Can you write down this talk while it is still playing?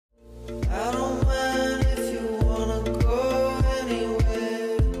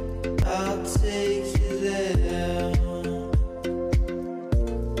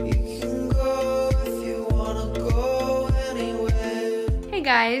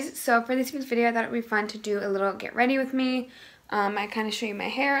guys, so for this week's video I thought it would be fun to do a little get ready with me. I kind of show you my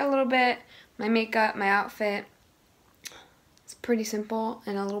hair a little bit, my makeup, my outfit. It's pretty simple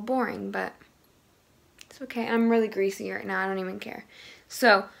and a little boring, but it's okay. I'm really greasy right now, I don't even care.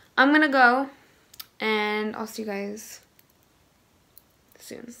 So I'm gonna go and I'll see you guys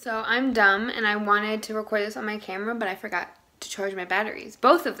soon. So I'm dumb and I wanted to record this on my camera, but I forgot to charge my batteries,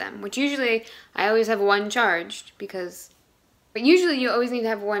 both of them, which usually I always have one charged but usually you always need to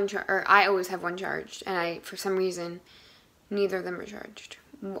have one or I always have one charged, and for some reason, neither of them are charged.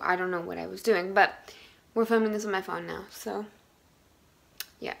 I don't know what I was doing, but we're filming this on my phone now, so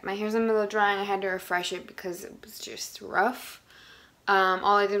yeah, my hair's in the middle of drying. I had to refresh it because it was just rough.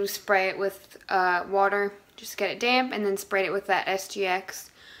 All I did was spray it with water, just to get it damp, and then sprayed it with that SGX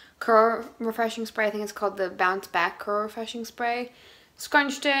curl refreshing spray. I think it's called the Bounce Back Curl Refreshing Spray.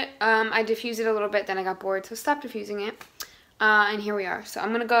 Scrunched it. I diffused it a little bit, then I got bored, so stopped diffusing it. And here we are. So I'm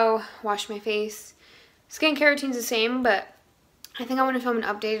going to go wash my face. Skincare routine's the same, but I think I want to film an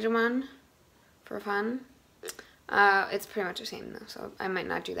updated one for fun. It's pretty much the same though, so I might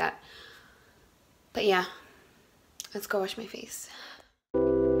not do that. But yeah, let's go wash my face.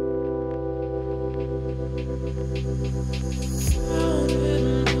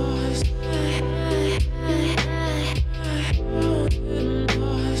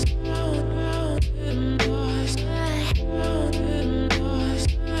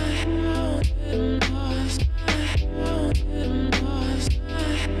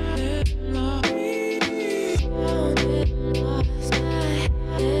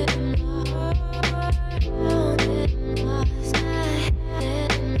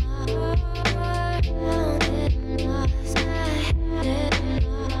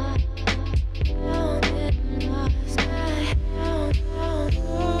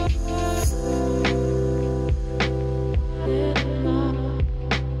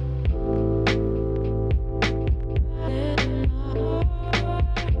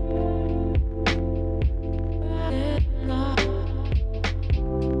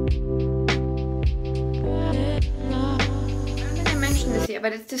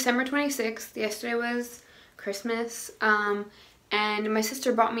 But it's December 26th. Yesterday was Christmas. And my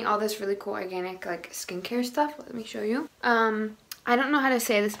sister bought me all this really cool organic like skincare stuff. Let me show you. I don't know how to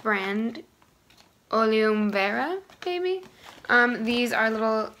say this brand. Oleum Vera, maybe. These are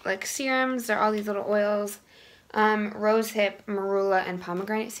little like serums. They're all these little oils. Rose hip, marula, and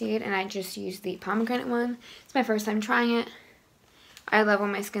pomegranate seed. And I just used the pomegranate one. It's my first time trying it. I love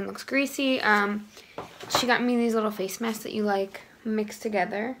when my skin looks greasy. She got me these little face masks that you like mixed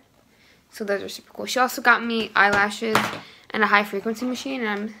together, so those are super cool. She also got me eyelashes and a high frequency machine, and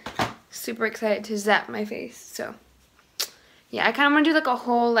I'm super excited to zap my face. So yeah, I kind of want to do like a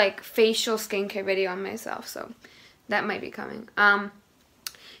whole like facial skincare video on myself, so that might be coming. Yeah,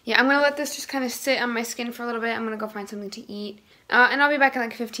 I'm gonna let this just kind of sit on my skin for a little bit. I'm gonna go find something to eat, and I'll be back in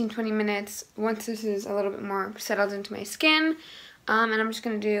like 15-20 minutes once this is a little bit more settled into my skin. And I'm just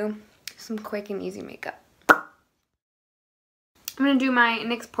gonna do some quick and easy makeup. I'm going to do my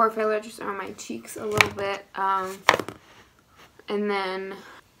NYX pore filler just on my cheeks a little bit. And then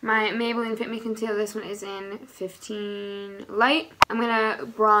my Maybelline Fit Me Concealer. This one is in 15 Light. I'm going to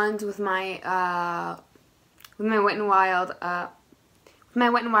bronze with my Wet n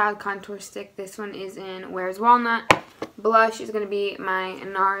Wild contour stick. This one is in Where's Walnut. Blush is going to be my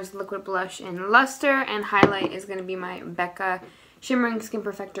NARS Liquid Blush in Luster. And highlight is going to be my Becca Shimmering Skin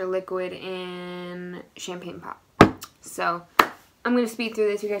Perfector Liquid in Champagne Pop. So I'm going to speed through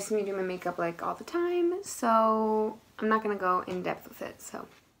this. You guys see me do my makeup like all the time, so I'm not going to go in depth with it. So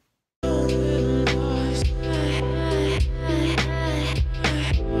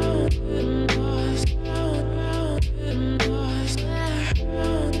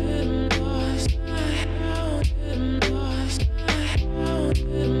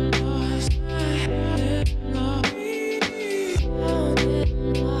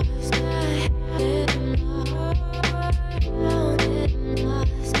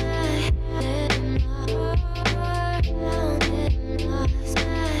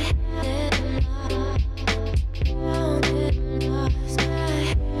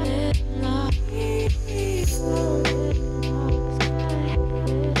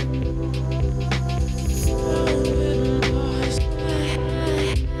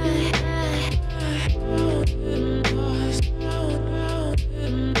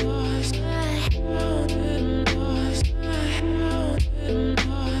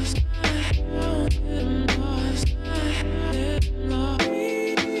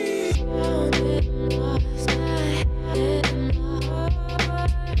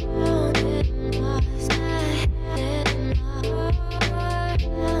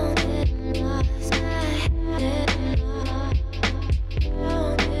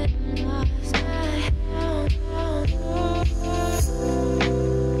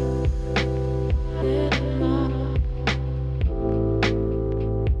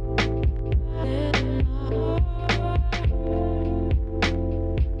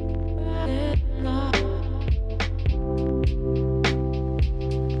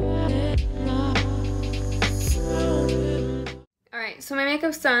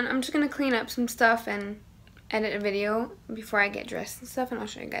video's done. I'm just going to clean up some stuff and edit a video before I get dressed and stuff, and I'll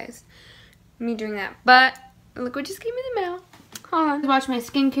show you guys me doing that. But look what just came in the mail. Hold on. Watch my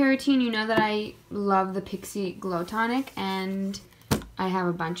skincare routine. You know that I love the Pixi Glow Tonic, and I have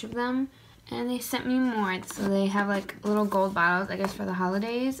a bunch of them. And they sent me more. So they have like little gold bottles, I guess, for the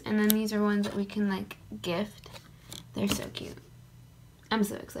holidays. And then these are ones that we can like gift. They're so cute. I'm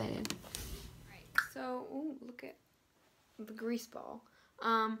so excited. Right. So, ooh, look at the grease ball.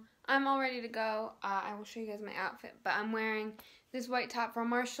 I'm all ready to go. I will show you guys my outfit, but I'm wearing this white top from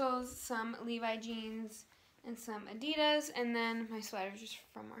Marshalls, some Levi jeans, and some Adidas, and then my sweater just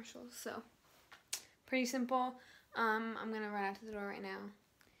from Marshalls. So pretty simple. I'm gonna run out to the door right now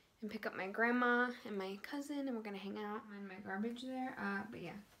and pick up my grandma and my cousin, and we're gonna hang out in my garbage there. But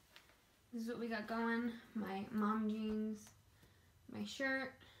yeah, this is what we got going. My mom jeans, my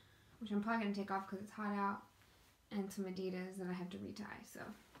shirt, which I'm probably gonna take off because it's hot out, and some Adidas that I have to retie. So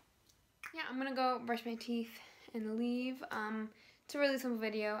yeah, I'm gonna go brush my teeth and leave. It's a really simple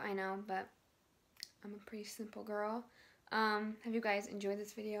video, I know, but I'm a pretty simple girl. Have you guys enjoyed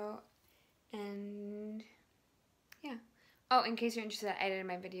this video? And yeah. Oh, in case you're interested, I edited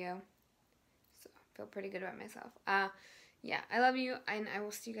my video, so I feel pretty good about myself. Yeah, I love you, and I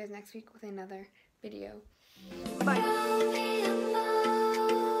will see you guys next week with another video. Bye.